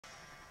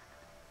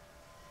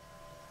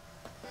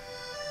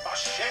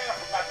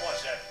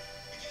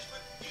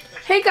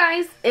Hey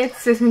guys,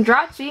 it's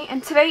Sismindrachi,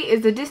 and today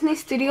is the Disney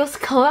Studios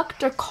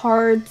Collector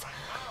Cards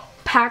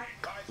Pack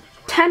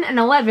 10 and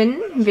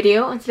 11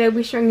 video, and today I'll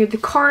be showing you the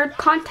card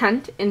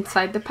content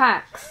inside the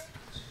packs.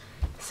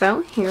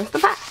 So, here's the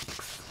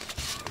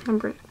packs.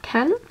 Number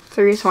 10,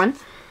 Series 1,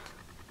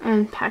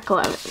 and Pack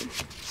 11.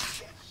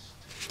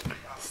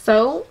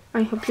 So,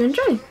 I hope you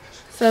enjoy.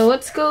 So,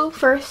 let's go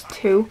first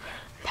to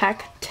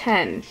Pack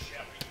 10.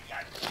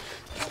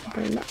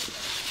 Open it up.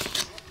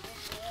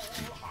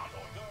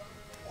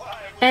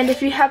 And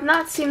if you have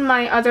not seen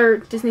my other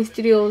Disney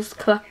Studios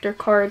collector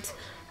cards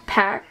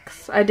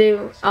packs, I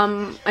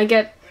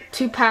get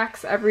 2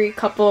 packs every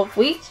couple of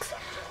weeks.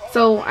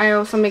 So I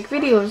also make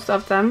videos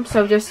of them,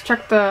 so just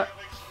check the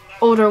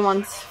older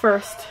ones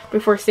first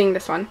before seeing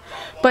this one.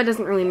 But it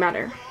doesn't really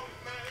matter,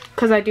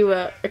 because I do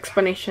an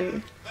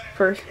explanation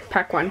for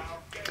pack 1.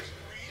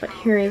 But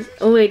here is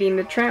Lady and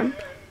the Tramp.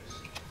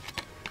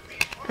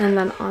 And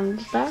then on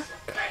the back,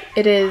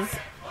 it is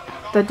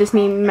the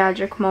Disney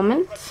Magic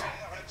Moments.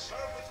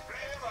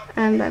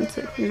 And then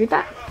so you can read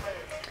that.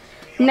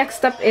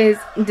 Next up is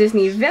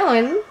Disney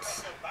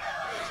Villains.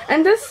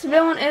 And this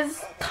villain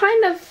is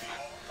kind of,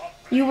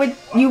 you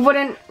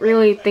wouldn't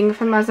really think of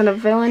him as a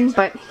villain,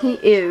 but he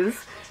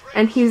is.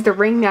 And he's the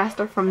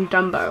Ringmaster from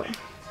Dumbo.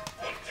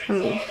 Let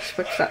me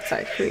switch that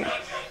side for you.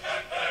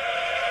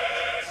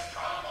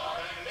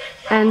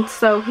 And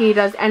so he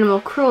does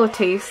animal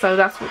cruelty, so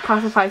that's what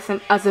classifies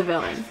him as a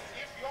villain.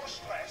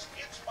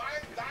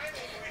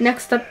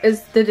 Next up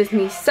is the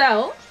Disney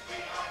Cell.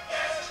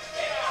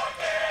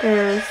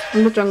 There's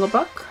from the Jungle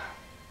Book.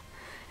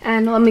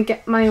 And let me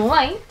get my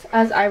light,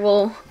 as I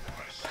will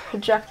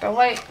project a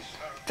light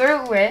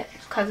through it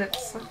because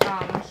it's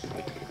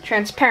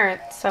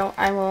transparent. So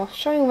I will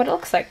show you what it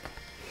looks like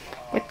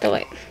with the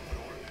light.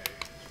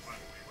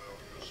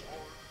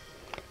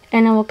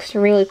 And it looks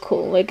really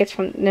cool, like it's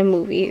from the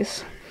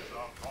movies.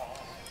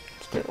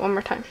 Let's do it one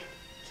more time.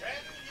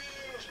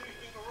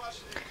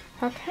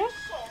 Okay,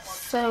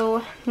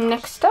 so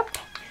next up.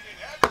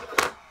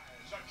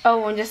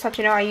 Oh, and just to let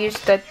you know, I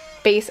used the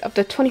base of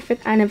the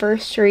 25th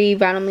anniversary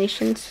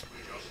Vanimations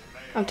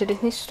of the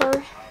Disney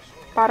Store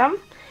bottom.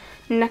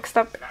 Next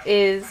up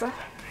is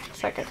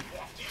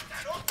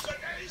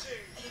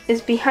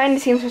Behind the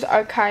Scenes with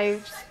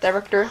Archives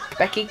Director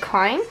Becky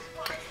Klein,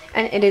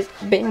 and it is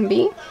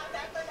Bambi.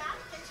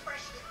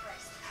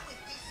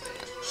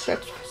 So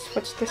let's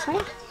switch this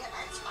side.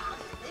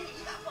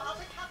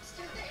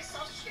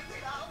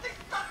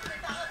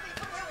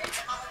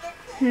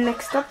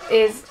 Next up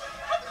is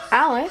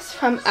Alice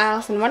from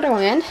Alice in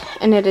Wonderland,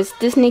 and it is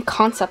Disney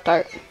concept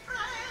art.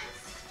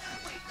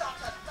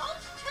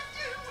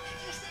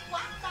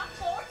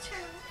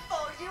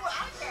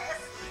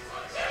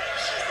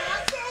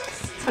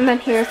 And then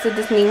here's the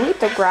Disney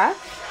lithograph,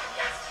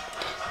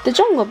 The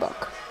Jungle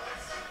Book.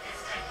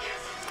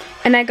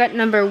 And I got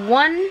number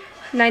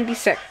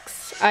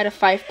 196 out of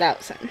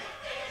 5,000.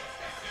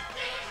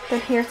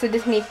 Then here's the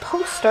Disney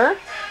poster,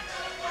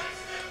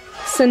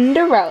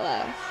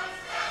 Cinderella.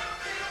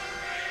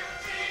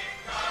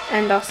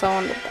 And also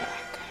on the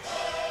back.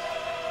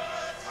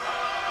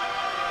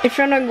 If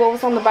you're wondering what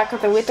was on the back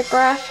of the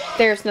lithograph,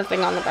 there's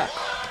nothing on the back.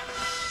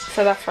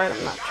 So that's why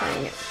I'm not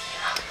trying it.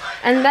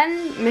 And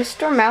then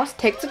Mr. Mouse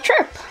Takes a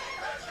Trip.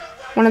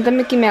 One of the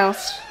Mickey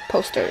Mouse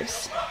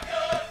posters.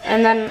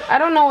 And then, I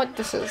don't know what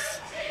this is,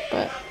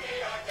 but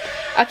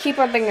I keep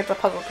on thinking it's a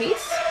puzzle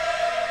piece.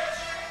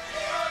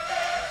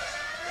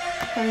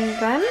 And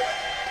then,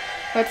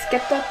 let's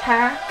get the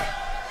pack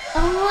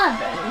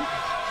 11.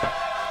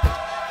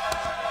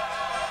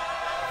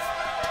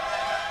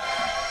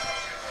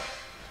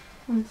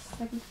 One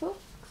second, folks,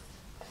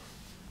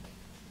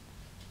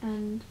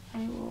 and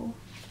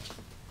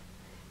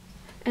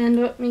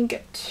let me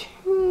get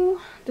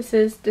to, this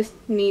is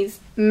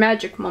Disney's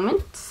Magic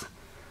Moments,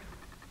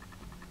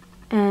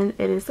 and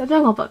it is the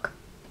Jungle Book.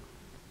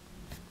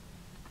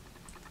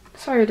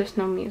 Sorry there's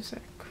no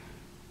music,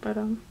 but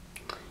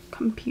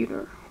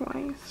computer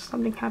wise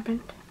something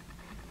happened.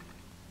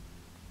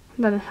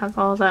 And then it has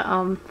all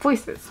the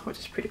voices, which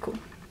is pretty cool.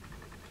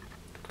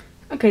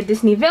 Okay,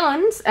 Disney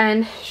Villains,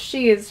 and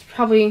she is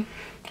probably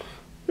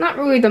not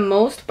really the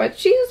most, but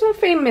she's a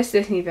famous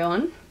Disney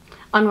villain,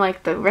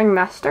 unlike the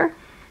Ringmaster,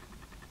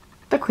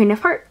 the Queen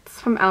of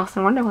Hearts from Alice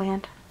in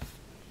Wonderland.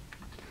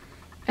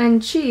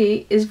 And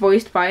she is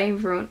voiced by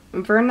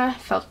Verna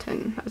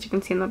Felton, as you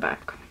can see in the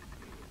back.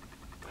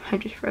 I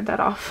just read that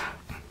off.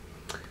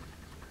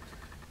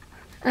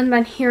 And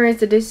then here is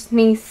the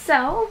Disney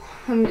Cell.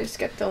 Let me just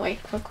get the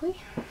light quickly.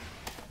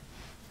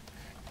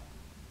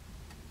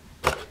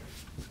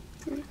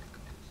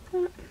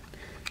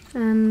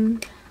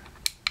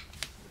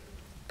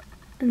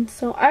 And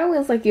so I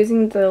always like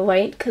using the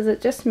light because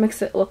it just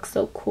makes it look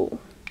so cool.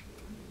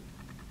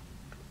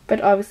 But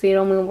obviously it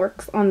only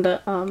works on the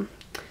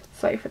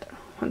sorry for the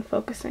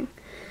unfocusing.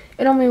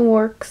 It only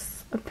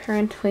works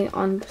apparently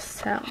on the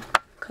cell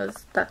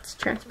because that's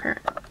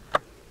transparent.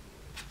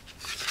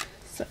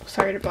 So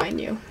sorry to blind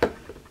you.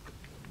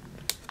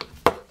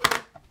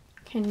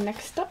 Okay,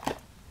 next up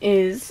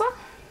is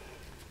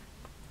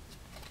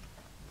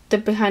the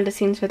behind the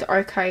scenes with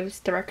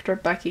Archives director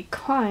Becky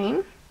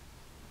Cline.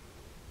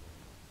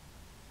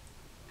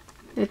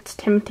 It's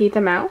Timothy the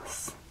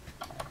Mouse.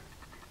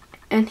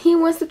 And he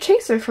was the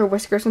chaser for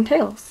Whiskers and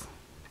Tails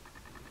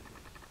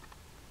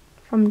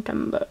from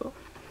Dumbo.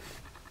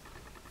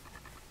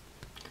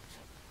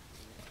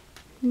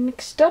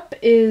 Next up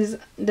is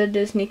the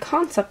Disney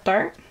concept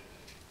art.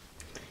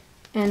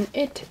 And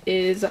it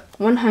is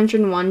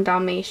 101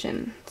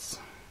 Dalmatians.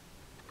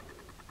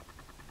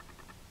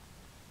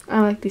 I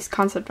like these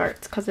concept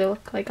arts because they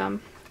look like cause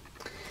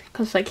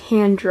it's like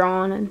hand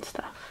drawn and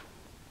stuff.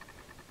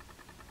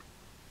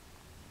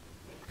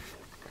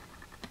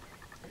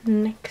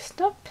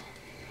 Next up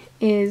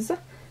is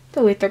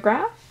the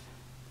lithograph,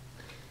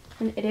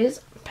 and it is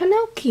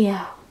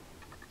Pinocchio.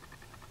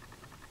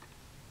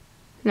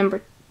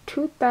 Number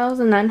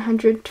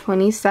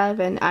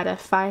 2,927 out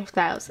of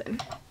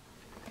 5,000.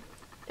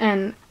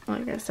 And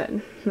like I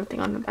said, nothing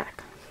on the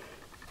back.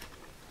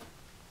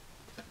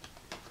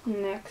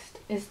 Next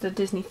is the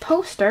Disney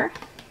poster.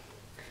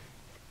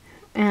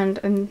 And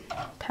in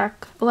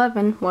pack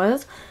 11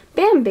 was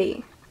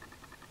Bambi.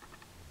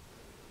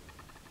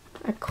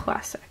 A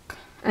classic.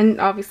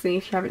 And obviously,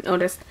 if you haven't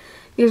noticed,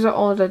 these are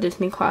all the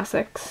Disney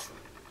classics.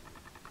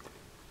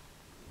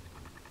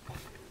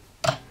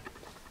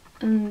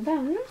 And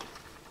then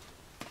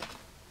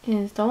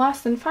is the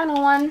last and final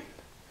one,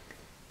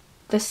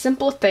 The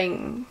Simple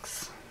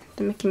Things,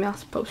 the Mickey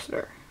Mouse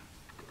poster.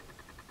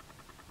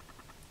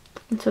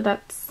 And so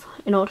that's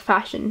an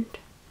old-fashioned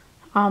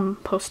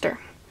poster.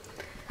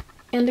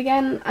 And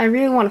again, I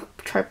really want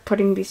to try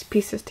putting these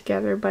pieces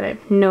together, but I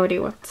have no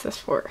idea what's this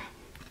for.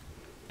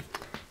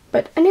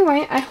 But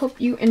anyway, I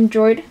hope you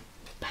enjoyed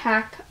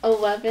pack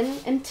 11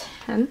 and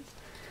 10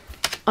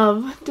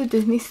 of the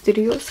Disney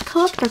Studios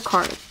collector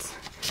cards.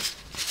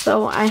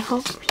 So I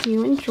hope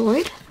you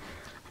enjoyed.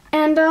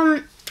 And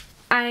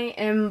I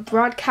am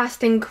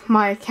broadcasting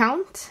my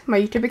account,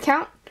 my YouTube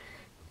account.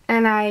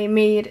 And I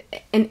made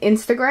an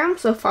Instagram,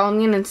 so follow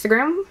me on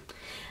Instagram.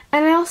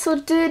 And I also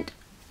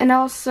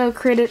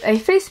created a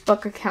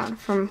Facebook account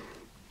from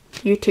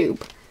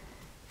YouTube,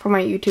 for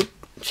my YouTube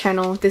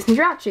channel, Disney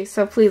Jirachi.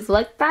 So please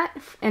like that,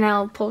 and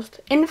I'll post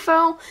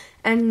info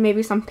and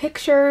maybe some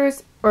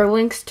pictures or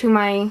links to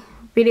my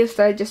videos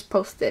that I just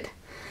posted.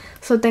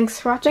 So thanks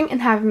for watching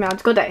and have a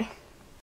magical day.